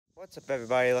What's up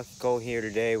everybody, Lucky Cole here.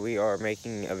 Today we are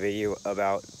making a video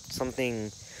about something.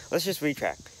 Let's just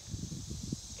retrack.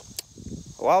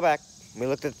 A while back, we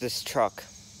looked at this truck.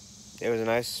 It was a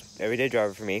nice everyday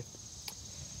driver for me.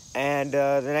 And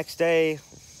the next day,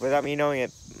 without me knowing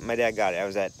it, my dad got it. It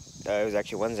was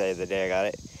actually Wednesday the day I got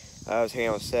it. I was hanging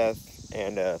out with Seth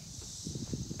and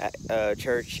at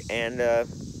church, and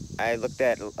I looked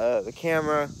at the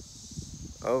camera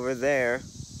over there.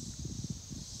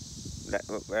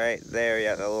 Right there,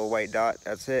 yeah, the little white dot,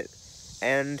 that's it.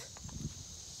 And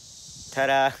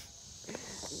ta-da!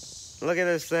 Look at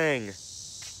this thing.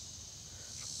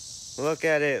 Look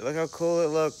at it. Look how cool it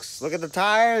looks. Look at the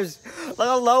tires. Look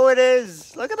how low it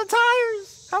is. Look at the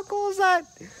tires. How cool is that?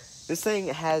 This thing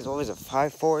has, what was it,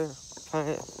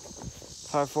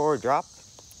 5.4 drop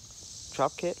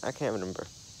kit? I can't remember.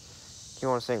 You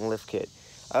want to say lift kit.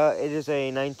 It is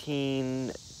a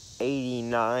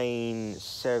 1989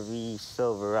 Chevy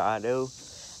Silverado,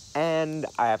 and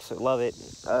I absolutely love it.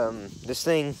 This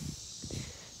thing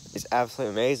is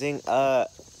absolutely amazing.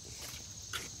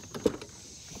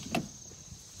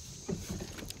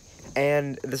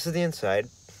 And this is the inside.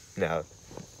 No,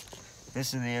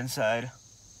 this is the inside.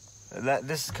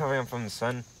 This is covering up from the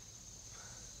sun.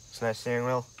 It's a nice steering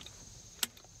wheel.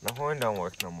 The horn don't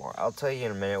work no more. I'll tell you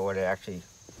in a minute what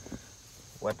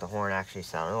the horn actually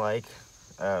sounded like.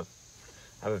 I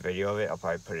have a video of it. I'll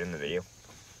probably put it in the video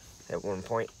at one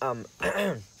point. But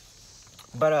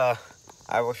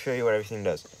I will show you what everything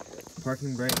does.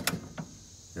 Parking brake.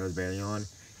 That was barely on.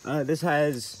 This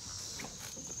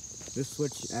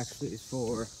switch actually is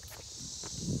for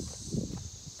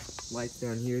lights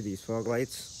down here. These fog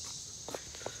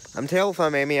lights. I'm terrible if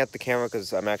I'm aiming at the camera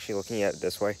because I'm actually looking at it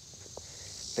this way.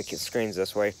 The screen's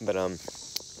this way, but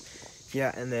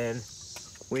yeah. And then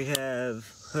we have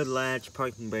hood latch,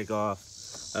 parking brake off,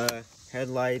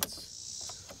 headlights.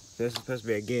 This is supposed to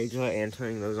be a gauge light, and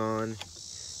turning those on.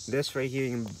 This right here,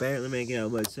 you can barely make it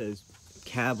out, but it says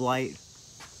cab light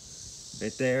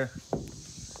right there.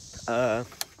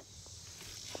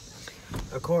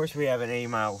 Of course, we have an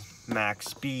 80-mile max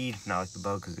speed, not like the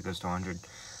Bug because it goes to 100.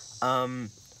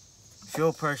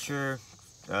 Fuel pressure,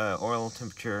 oil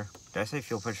temperature. Did I say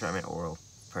fuel pressure? I meant oil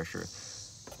pressure.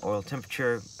 Oil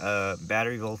temperature,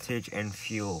 battery voltage, and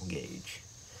fuel gauge.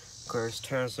 Of course,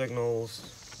 turn signals.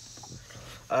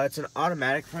 It's an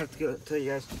automatic. I have to tell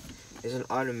you guys, it's an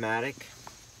automatic.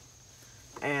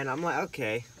 And I'm like,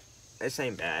 okay, this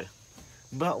ain't bad.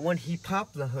 But when he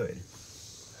popped the hood,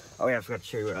 oh yeah, I forgot to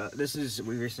show you.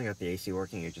 We recently got the AC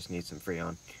working. It just needs some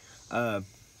Freon.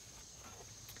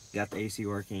 Got the AC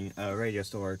working. Radio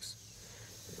still works.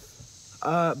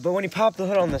 But when he popped the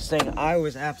hood on this thing, I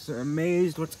was absolutely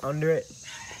amazed what's under it.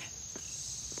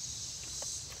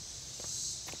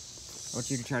 I want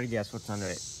you to try to guess what's under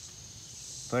it.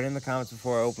 Put it in the comments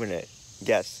before I open it.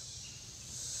 Guess.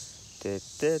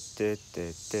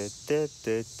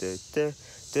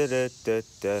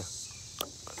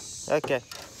 Okay.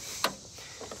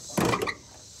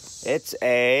 It's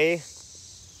a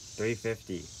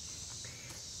 350.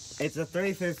 It's a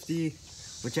 350,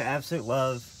 which I absolutely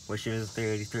love. Wish it was a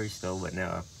 383 still, but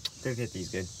no, 350 is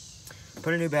good.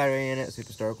 Put a new battery in it,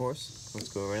 Superstar, of course. Let's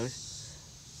go, Riley.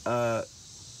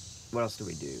 What else do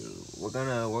we do? We're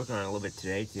gonna work on it a little bit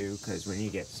today, too, because we need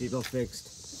to get seatbelt fixed.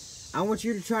 I want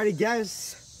you to try to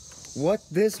guess what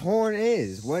this horn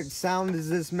is. What sound does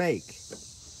this make?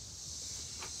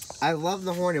 I love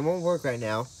the horn. It won't work right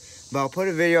now, but I'll put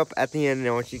a video up at the end, and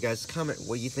I want you guys to comment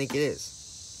what you think it is.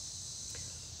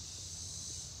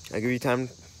 I'll give you time.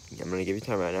 I'm gonna give you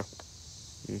time right now.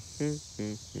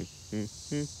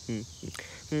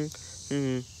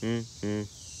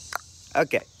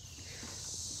 Okay.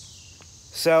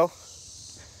 So,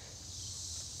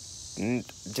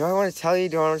 do I want to tell you?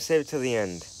 Do I want to save it till the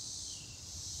end?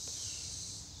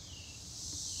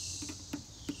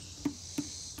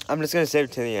 I'm just gonna save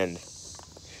it till the end,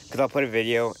 because I'll put a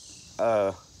video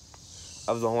of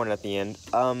the horn at the end.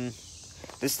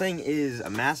 This thing is a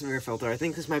massive air filter. I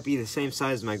think this might be the same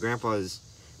size as my grandpa's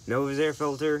Nova's air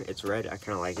filter. It's red. I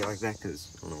kind of like it like that because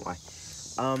I don't know why.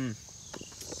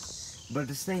 But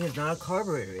this thing is not a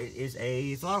carburetor. It is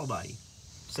a throttle body.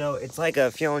 So it's like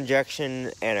a fuel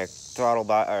injection and a throttle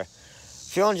body, or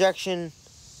fuel injection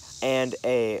and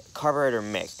a carburetor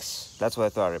mix. That's what a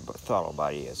throttle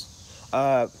body is.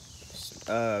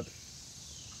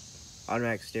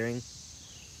 Automatic steering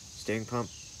pump.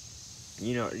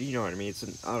 You know what I mean. It's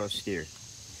an auto steer,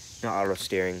 not auto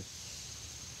steering.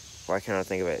 Why can't I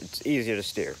think of it? It's easier to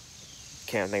steer.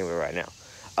 Can't think of it right now.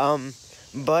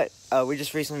 But we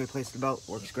just recently replaced the belt.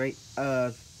 Works great.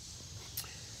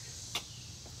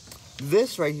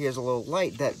 this right here is a little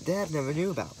light that Dad never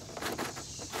knew about.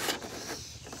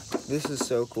 This is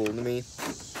so cool to me.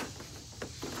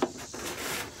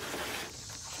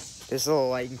 This little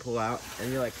light you can pull out,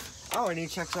 and you're like, oh, I need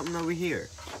to check something over here.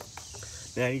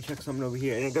 Then I need to check something over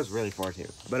here, and it goes really far too.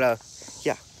 But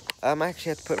yeah, I actually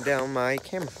have to put down my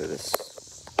camera for this,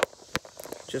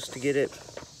 just to get it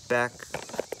back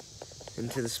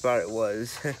into the spot it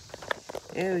was.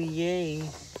 Oh yay!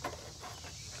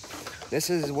 This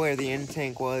is where the end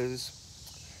tank was.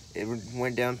 It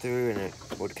went down through, and it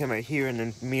would come out here, and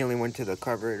then immediately went to the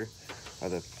carburetor, or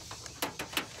the.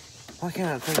 Why can't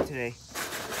I think today?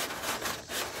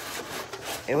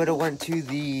 It would have went to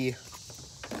the.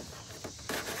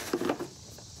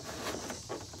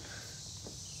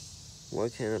 Why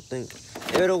can't I think?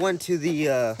 It would have went to the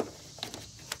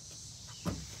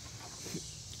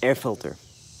air filter.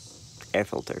 Air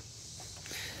filter.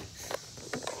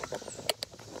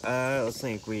 Let's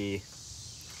think. We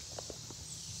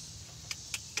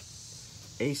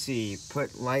AC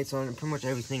put lights on pretty much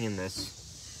everything in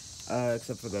this,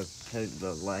 except for the hood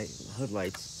lights.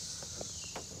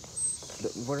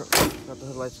 Not the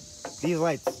hood lights. These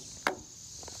lights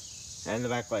and the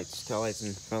back lights, tail lights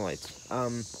and front lights.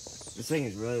 This thing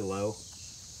is really low.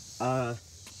 Blah,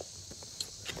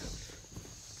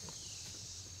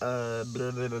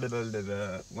 blah, blah, blah, blah,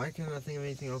 blah. Why can't I think of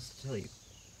anything else to tell you?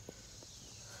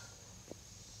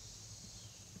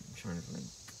 I'm trying to think.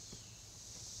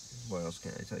 What else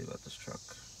can I tell you about this truck?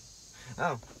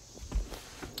 Oh.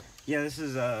 Yeah, this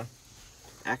is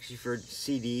actually for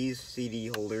CDs, CD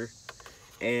holder,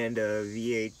 and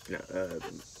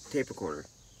V8 tape recorder.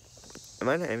 Am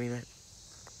I not aiming that?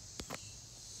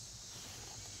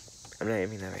 I'm not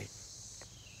aiming that right.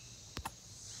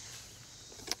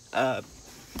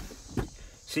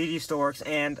 CD still works,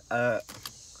 and I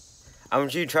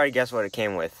want you to try to guess what it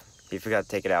came with. You forgot to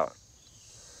take it out.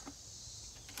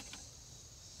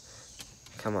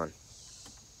 Come on.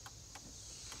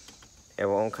 It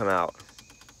won't come out.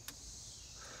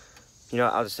 You know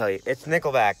what, I'll just tell you. It's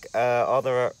Nickelback.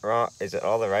 Is it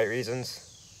All the Right Reasons?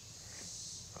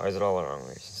 Or is it All the Wrong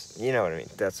Reasons? You know what I mean.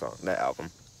 That song, that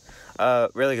album.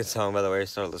 Really good song, by the way.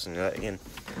 Start listening to that again.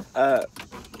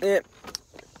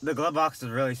 The glove box is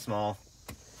really small.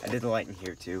 I did the light in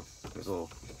here too. There's a little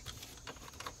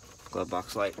glove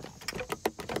box light.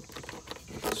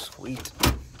 Sweet.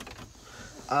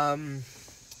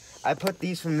 I put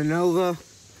these from the Nova.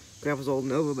 Grandpa's old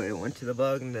Nova, but it went to the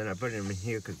Bug, and then I put it in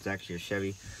here because it's actually a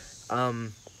Chevy. Oh.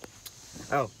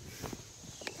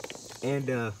 And,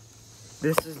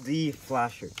 this is the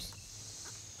flashers.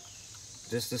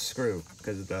 Just the screw,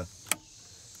 because the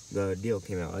deal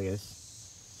came out, I guess.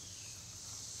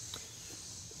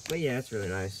 But yeah, it's really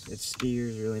nice. It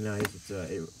steers really nice.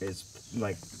 It's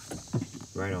like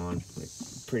right on, like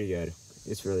pretty good.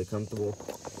 It's really comfortable.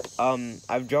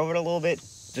 I've drove it a little bit,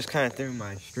 just kind of through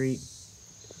my street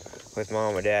with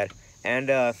Mom and Dad, and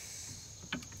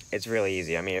it's really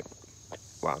easy. I mean,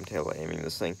 wow, I'm terrible at aiming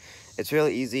this thing. It's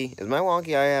really easy. Is my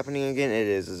wonky eye happening again? It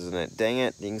is, isn't it? Dang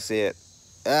it! You can see it.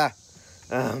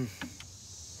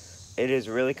 It is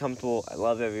really comfortable. I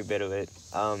love every bit of it.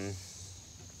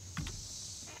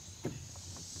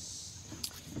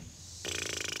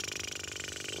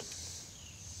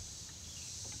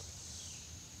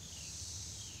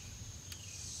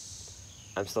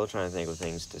 I'm still trying to think of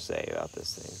things to say about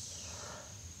this thing.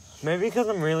 Maybe because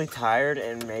I'm really tired,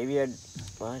 and maybe I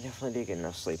definitely did get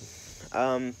enough sleep.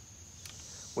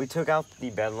 We took out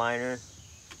the bed liner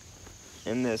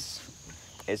in this.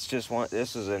 It's just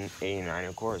this is an 89,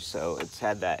 of course, so it's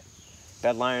had that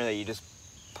bed liner that you just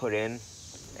put in,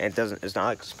 and it's not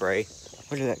like spray.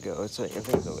 Where did that go? I think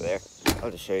it's over there.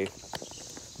 I'll just show you.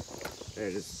 There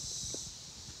it is.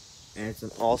 And it's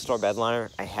an All-Star bed liner.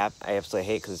 I absolutely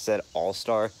hate because it said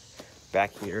All-Star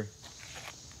back here.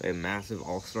 A massive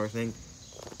All-Star thing.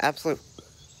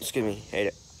 Excuse me, hate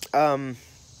it. I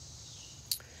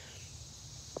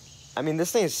mean,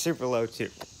 this thing is super low too.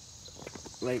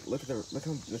 Like, look how,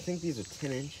 I think these are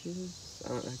 10 inches.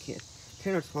 I can't,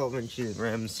 10 or 12 inches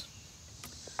rims.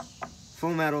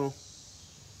 Full metal.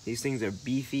 These things are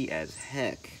beefy as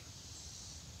heck.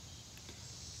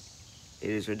 It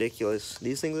is ridiculous.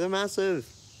 These things are massive.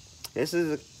 This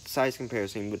is a size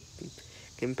comparison, but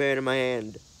compared to my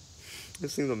hand,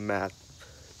 this thing's a math.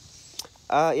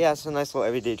 Yeah, it's a nice little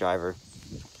everyday driver.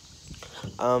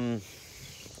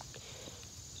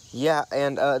 Yeah,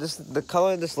 and the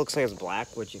color of this looks like it's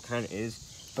black, which it kind of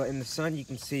is. But in the sun, you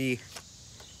can see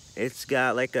it's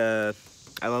got like I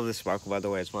love the sparkle, by the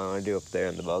way. That's what I want to do up there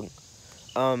in the Bug.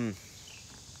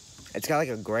 It's got like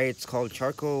a gray. It's called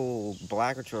charcoal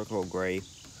black or charcoal gray.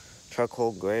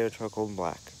 charcoal gray or charcoal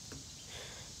black.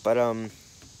 But,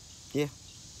 yeah.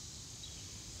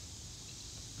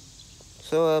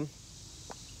 So,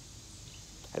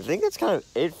 I think that's kind of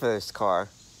it for this car,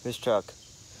 this truck.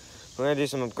 We're gonna do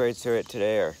some upgrades to it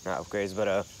today, or not upgrades,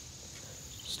 but,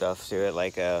 stuff to it,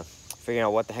 like, figuring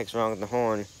out what the heck's wrong with the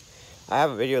horn. I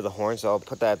have a video of the horn, so I'll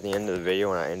put that at the end of the video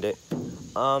when I end it.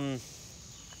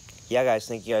 Yeah, guys,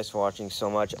 thank you guys for watching so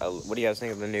much. What do you guys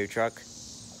think of the new truck?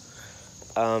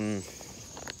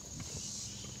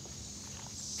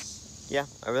 Yeah,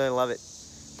 I really love it.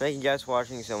 Thank you guys for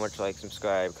watching so much. Like,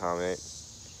 subscribe, comment,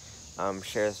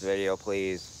 share this video,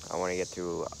 please. I want to get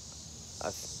to,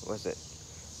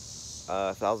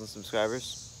 1,000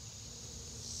 subscribers.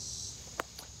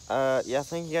 Yeah,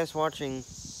 thank you guys for watching.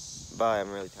 Bye,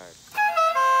 I'm really tired.